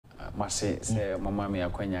mase se mama me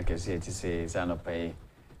akwanya kese ti se sanopai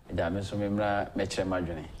da me so memra me kire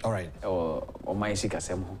madwene. All right. O mai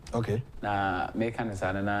sikasem ho. Okay. Na me kan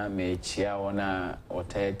sana na me chia ona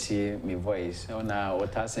otati me voice ona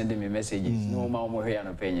ota send me messages no ma mo hwe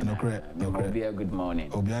anopai nyina. No be a good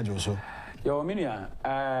morning. Obi ajo so. Yo minua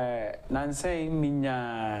nansai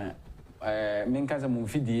minya menkaza mu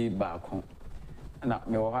fidie baako na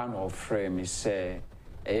me wo ha no frame me say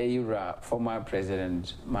Yura former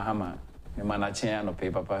president Mahama me manachen no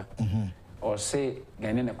pay papa or say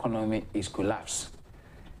Ghanaian economy is collapse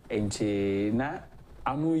enti na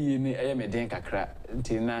anu yi ni me den kakra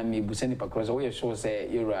enti na me busani pakro so we show say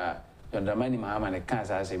Yura John Dramani Mahama ne kan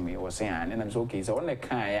sa say me was say an na so okay so on ne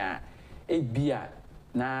kan ya e bia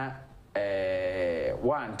na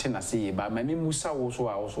one ten say ba ma me musa wo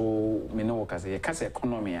so me no ka say ka say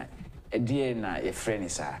economy e die na e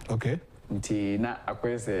friend sa okay nti na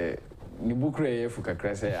akwese ni bukure ye fuka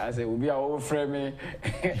krese ase obi a wo frame me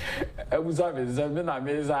abuza me na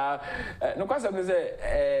me za no kwase me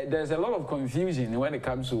say there's a lot of confusion when it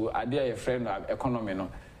comes to idea your friend economy no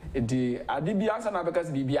nti ade bi ansa na because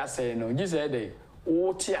bi ase no gi say dey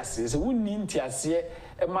wo ti ase se wonni nti ase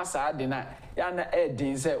e masa ade na ya na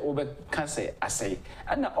din say obe ka say ase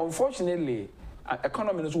and unfortunately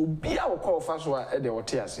economy no so bi a wo call fa so e dey wo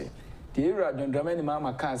ti ase the era John Dramani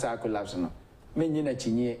Mahama cancer collapse no menyi na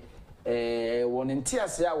chinye won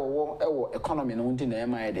ntiase a wo economy no nti na e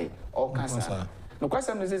mai dey all cancer no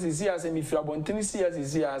kwasam no say si ase mi fira bontini si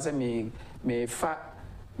ase me fa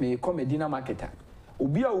me comedy na marketer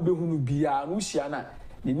obi a obehunu bia no hia na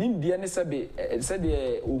ne nimdie ne se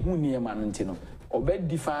de ohun ne ma no nti no obe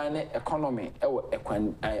define economy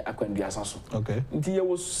akwanduasa so okay nti there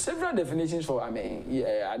was several definitions for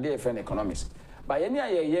ade friend economics. But any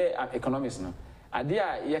economics no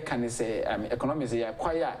idea ye can say economics ye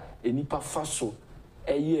kwaya enipa faso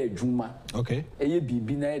eye adwuma okay eye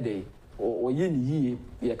bibi na dey o ye ni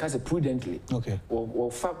ye ka say prudently okay o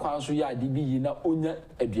fa kwa so ya ade bi yi na onya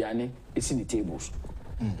aduane esi ni tables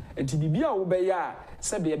enti bibi a wo be ya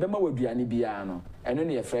se be be ma waduane bia no eno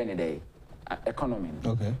ne ye friend dey economy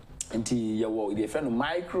okay enti ye wo the friend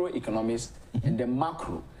microeconomics and the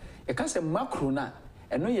macro e ka say macro na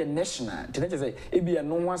eno ye national tena say ebi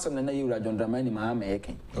eno ho asem na Yura John Dramani Mahama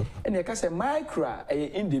yeken ene e ka say micro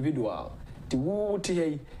individual ti wo ti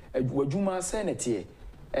hey wadwuma senate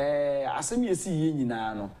asem yesi ye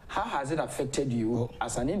nyina no how has it affected you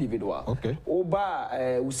as an individual okay oba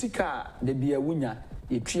usika de bia wunya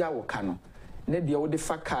etua wo ka no ne de wo de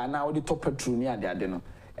faka na wo de top petrol ni ade no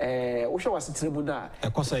wo hwe wasetire mu da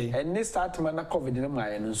ekosai ene start man na covid ne ma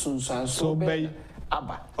ye no so be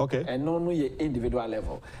aba okay and no ye individual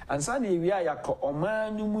level and so na wi ayakọ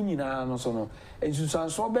oman nu mu nyina no so no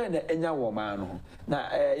ensusanso be na enya wo man no na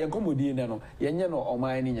yenkomodi ne no yenye no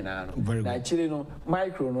oman ni nyina no na chire no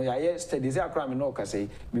micro no ya ye studies akra me no ka say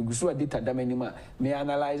me gusu a data damanima me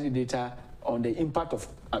analyze data on the impact of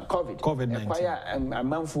COVID-19 kwaya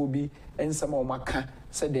amanfo bi ensama o maka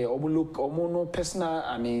said the no personal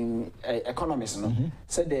economists no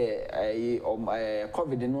said the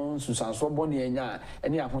COVID no susanso boni enya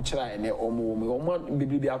ene ahokyera ene omo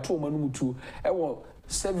bibi ato omo no mutu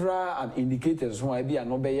several indicators who I be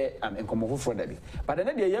no be enkomo for that but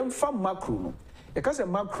then the yemfa macro no because a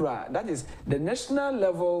macro that is the national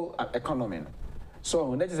level economy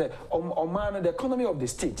so that is the economy of the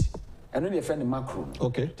state and when you find the macro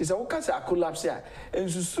okay it is a cancer collapse here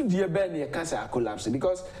and so die ben e cancer collapse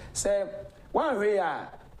because say one way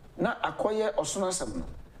na akoye osono asem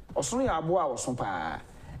osono ya abo a oso pa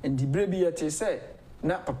and the brebi yet say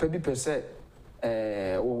na papa bi pese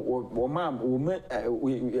wo mam wo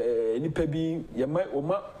nipa bi ye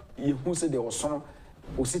ma ye hu se de osono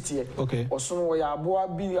ositie okay osono wo ya abo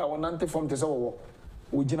bi a wonante form te se wo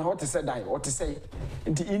gina ho te se dai o te se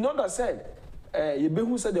in order said ye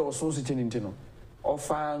behu se de oso so tini ntino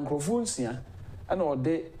ofa nkrofo nsia ana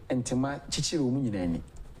ode entema chichiri omu nyina ani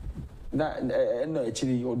na na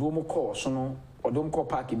achiri odo mo call so no odo mo call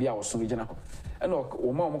park bia oso gina ho ana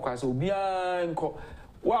o ma mo kwa se obi an nko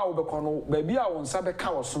wa wo be kono ba bia wo nsa be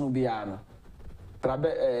ka oso no bia no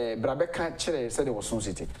brabe ka chire se de oso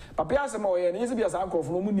city papa ya se ma o ye ne se bia sa nkrofo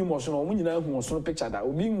no mu ni mo so no mu nyina hu oso picture da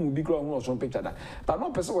obi hu bi kro hu oso picture da but no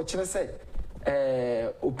person wo chire se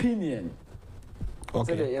opinion.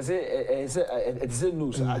 Okay. Yes, it's a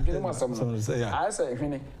news. I didn't want some. I say,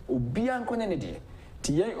 Obian Conenedy.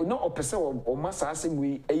 Tia no opese o masa asem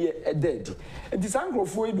we a dead. And this uncle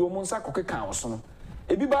for you do monsa coke council.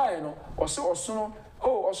 Ebi bae no, also no,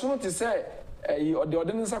 also to say or the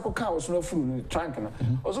ordinance coke council no trunk.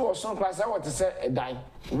 Also class I want to say a die.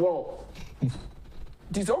 Whoa.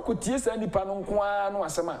 This all could tease any panon no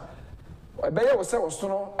asama. Ebeye wo se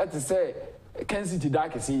osono ate se Kencity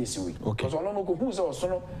dark is yesiwe. Because ono no ko hu se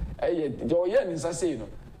osono je oye ni nsase no.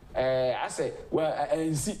 Ase wa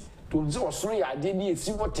ensi to nse osono ya ade ni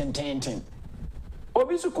esi wo tententen.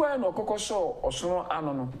 Obi su kwa no kokoso osono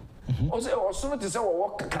ano no. O se osono te se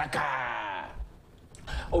wo kakraka.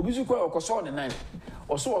 Obi su kwa okoso ne nan.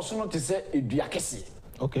 Osono te se edua kese.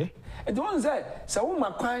 Okay. And the one say wo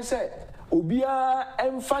makwan say obia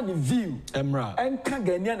emfa ni view emra enka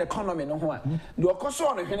Ghanaian economy no ho a de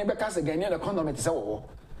okoso no hwene beka se Ghanaian economy te se wo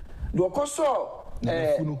de okoso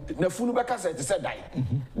na funu beka se te se dai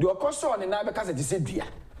de okoso ne na beka se te se dua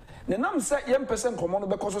ne nam se yempese nkomo no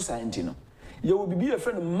bekoso science no ye will be a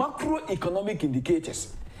friend macroeconomic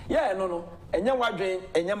indicators no enya wadwen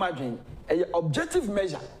enya madwen a objective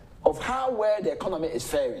measure of how well the economy is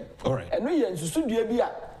faring. All right. And we nsusu dua bi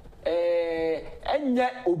a enye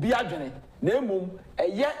obi adwene na emum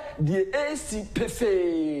eye die AC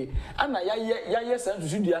pefe ana ya san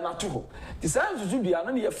nsusu dua na to ho. Ti san nsusu dua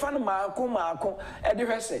no ne ye fa no maako e de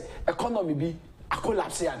hwese economy bi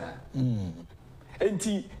collapse ana.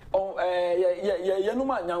 Enti ye no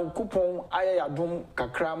ma nyankopon aye yadom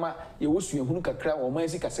kakra ma ye wosu ehunu kakra wo man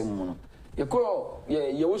sikasem mu no. Ye ko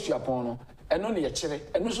ye wosu apon no eno ne ye kire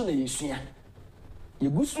eno so ne yesua ye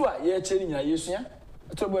gusu a ye kire nya yesua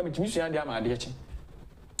to bo amitimi sua de ama de echi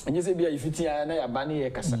enye se bia ifiti ya na ya ba ne ye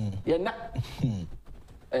kasa ye na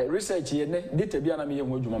research ye ne data bia na me ye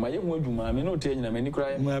hu adwuma ma ye hu adwuma me no te nyina me ni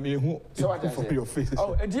kura ma me hu for your face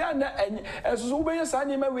oh dia na esusu wo benya sa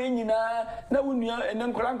ne ma we nyina na wonua ene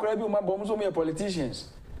nkora bi o ma bom so me politicians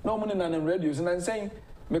no mo ne na radios na nsen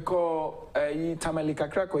meko yi tamali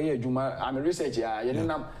kakra ko ye adwuma am research ya ye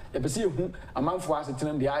nam ye pese ehu amanfo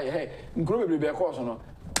asetenam de aye he nkro bebrebe e course no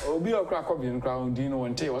obi okra ko bi nkra ondin no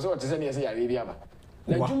wonte wo se wote se ne ye se ya bi aba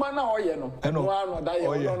na adwuma na oye no no ano da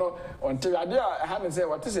ye no onte ade ha me se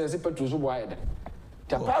wote se petrol so bo aye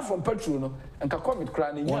da apart from petrol no nka commit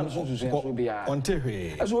kra na nya so so bia onte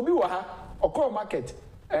hwe aso obi wa ha okọ market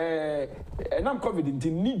enam covid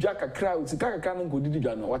ntin ni dwa kakra sika kakra no ngodidi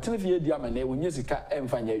dwa no watene fie di ama na wonye sika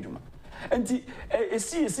emfanya adwuma enti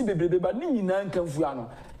esi bebrebe ba ni nyina nkamfu ano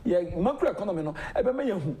ye macro economy no ebe me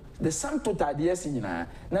yehu the sum total de esi nyina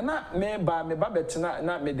na me ba betena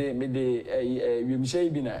na me de wiemhye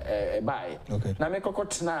bi na bae na me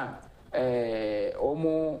kokotena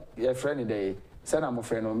omo ye friend dey say na mo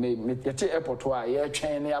friend no me yete airport a ye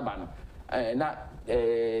twen ne aba no na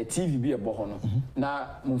TV bi ebo ho no na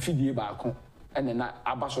mfidie ba ko ene na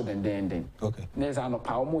abaso den okay na esa no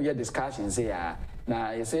pa omo ye discussions ya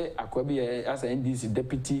na ye say akwabi as NDC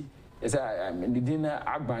deputy is Medina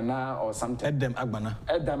Agbana or something Edem Agbana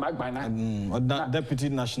deputy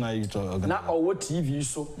national youth organization na owo TV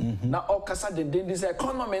so na okasa den this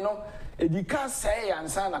economy no edika say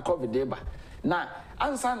ansa na covid eba na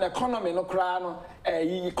ansa na economy no kra no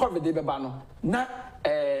covid eba no na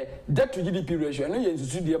debt to GDP ratio no ye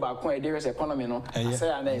nsusu die ba kon e dey economy no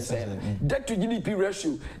say na say debt to GDP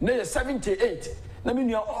ratio na 78 na me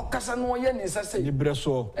nua okasa no ye ni sase ni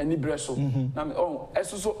breso na me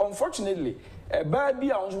so unfortunately ba bi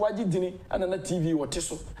a onzo wagi dini ana na TV wote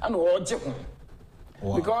so ana oje ho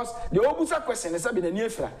because the obusa question is be na ni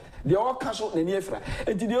efra the okaso na ni efra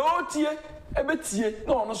enti the otie ebetie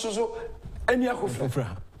na ono so ani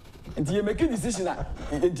akofra enti ye make decision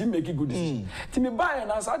enti make good decision ti me buy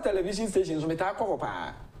na sa television stations me ta call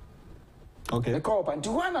pa okay me call pa enti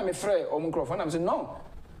one na me frɛ o microphone am say no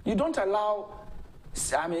you don't allow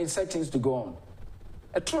settings to go on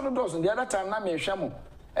a true does and the other time na me hwamo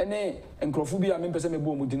ene nkrofo bi a me pese me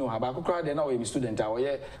bo mu di no ha ba kokra de na o student a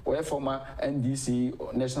we former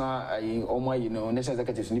NDC national national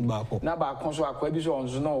executives ni na ba kon so akwa bi so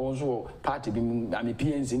onzo na onzo party bi am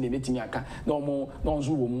PNC ne metimi aka na omo na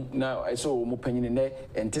onzo wo mu na so omo panyine ne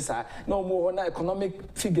entisa na omo ho na economic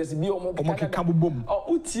figures bi omo keka bobom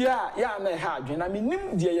utia ya na ha adwen na me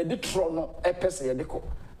nim de ye de tro no pese ye de ko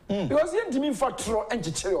because you didn't for tro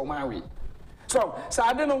enchichere o mawe so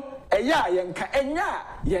ade no eya yenka enya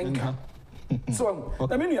so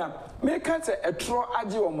na me nua me ka say etro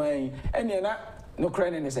age o man ene na no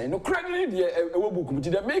kra ne say no kra ne de ewo bukum ti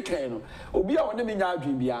de me kan no obi a won me nya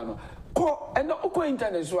adwen bia no ko ene okọ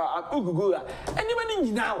internet so a Google a ene ma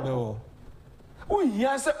ni nyina wo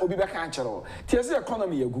hia say obi be kan kire ti say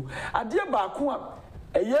economy yagu ade ba ko a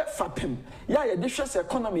eye fapem ya ye de hwese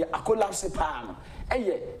economy collapse pa no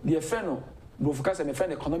eye the feno no focus on the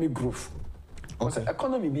friend economic growth okay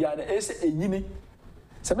economy bia na ese enyini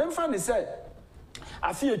se me mfa ne say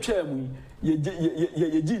afi etwa mu ye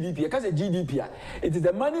GDP ka say GDP it is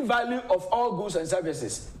the money value of all goods and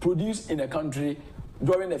services produced in a country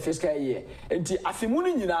during the fiscal year enti afi mu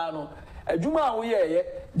ni nyina no adwuma wo ye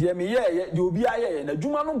de me ye de obi aye na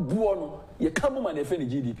adwuma no buo no ye ka mo ma na efe ni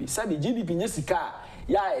GDP sabe GDP nye sika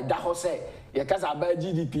ya da ho se ye kasa ba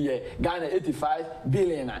GDP ye Ghana 85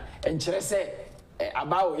 billion na enkyere se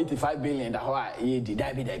about 85 billion da ho a ye di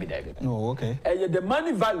dabi. No, okay. The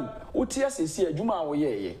money value uti asesi adwuma wo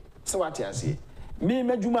ye se wate ase me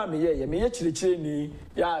madwuma me ye chirechire ni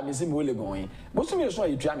ya me se me ole gon bo so me so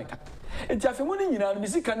ayetua meka enti afemu ni nyina no me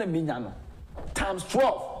sika na me nya no times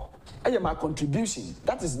 12 my contribution.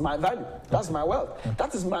 That is my value. That's my wealth.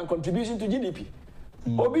 That is my contribution to GDP.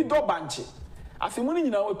 Obi do banche afemu ni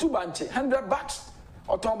nyina o two banche $100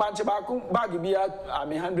 or ton banche bag bi a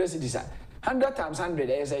me 100 cedis 100 times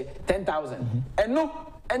 100 I say 10,000 and no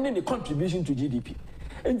any the contribution to GDP.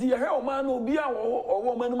 And the hell man will be or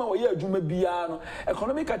woman ma ye adwuma bia no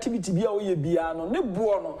economic activity bia o ye bia no ne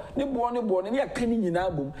buo no ne akani nyina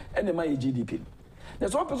bom ene ma ye GDP.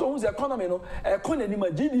 There's one person who's the economy no economy ma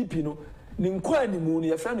GDP no ne nkwa animu no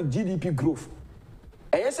ye friend GDP growth.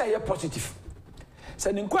 Yes I positive.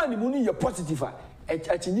 Say ne nkwa animu no ye positive a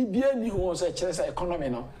achini bia ni ho so kire say economy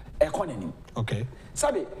no economy. Okay.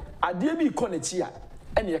 Sabe ade bi economy a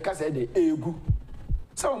ene ye ka say de egu.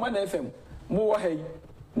 So man FM mo wo hey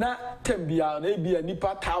na tembia na ebia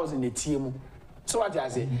nipa 1000 etie mu so what I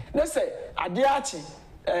say na say ade achi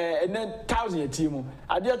and then 1000 etie mu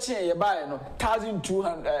ade achi ye buy no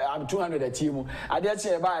 1200 200 etie mu ade achi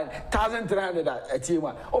ye buy 1300 etie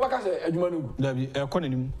mu o baka say adwuma no da bi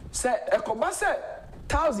ekonomi say ekoba say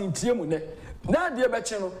 1000 etie mu ne na ade be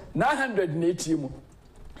chi no 900 na etie mu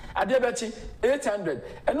ade be chi 800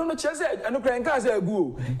 eno no che say eno kra nka say egu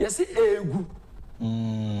o ye si egu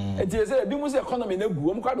it is a bimus economy na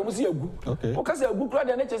gu om kwa do musi agu o ka say agu kra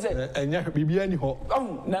de na che say enya bibia ni ho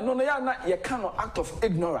na no ya na ye kind of act of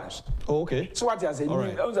ignorance. Okay, so what you say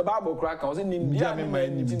on the Bible crack on say nim bia me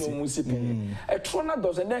man ni no musi pen e tro na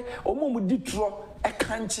do say na omo mu di tro e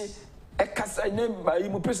kanchi e kasa ne ba yi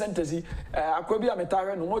mu percentage akwa bia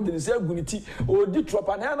metahwe no mo de say agu ni ti o di tro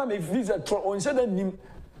pa na me visa tro on say da nim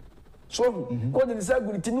so ko de say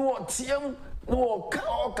agu ni ti no tiem no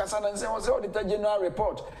Kasana and say the general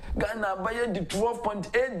report. Ghana abaye the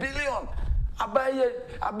 12.8 billion. Abaye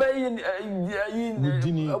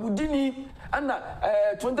Udini and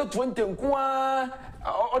 2020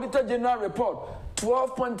 auditor general report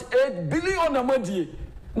 12.8 billion amadi.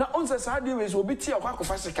 Now on the side ways will be tea of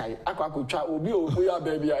Akufasikai, Aquacucha will be your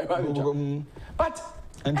baby. But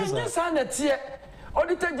and this is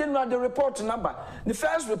Auditor General, the report number, the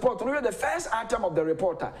first report, the first item of the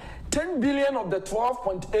reporter, 10 billion of the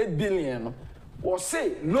 12.8 billion was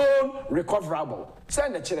say loan recoverable. Say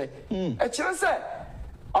the chere. A chere say,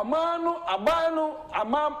 Amano,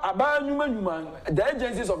 the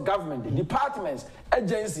agencies of government, the departments,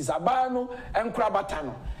 agencies, Abano, and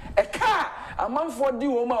Krabatano. A car, a month for the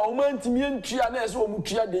woman, Timian Trianes, or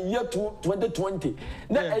Mutria, the year 2020.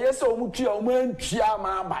 Now, yes, or Mutria, woman,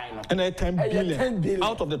 Triama, and 10 billion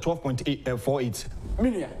out of the 12.48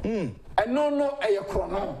 million. And no, a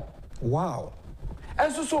chrono. Wow.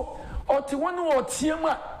 And so, or Tiwano or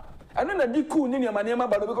Tiama, and then a diku Nina Manema,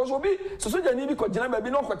 but because we'll be so you need because Jana be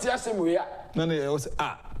no Cotia we are. No, it was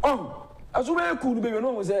as well could be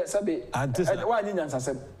known was Sabe, and why didn't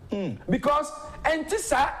because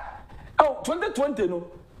Antissa 2020 no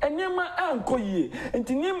and Yama Anko ye and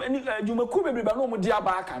Tinim and Jumaku be no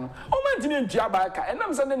Diabaka. Oh, man, Diabaka, and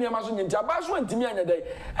I'm sending Yamason in Jabasu and Timiana day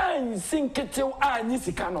and sink it till I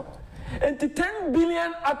Nisicano. And the 10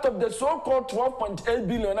 billion out of the so-called 12.8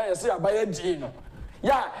 billion, I say, I buy a Gino.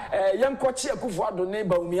 Yeah, young Kochi akufo-addo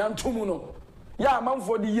neighbor Umiantumuno. Yeah, man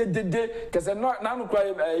for the year day, because I'm not now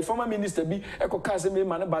cry former minister be Eco Casa me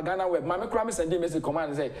man bagana web. Mamma Kramis and Demis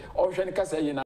command say, oh, Shanika say,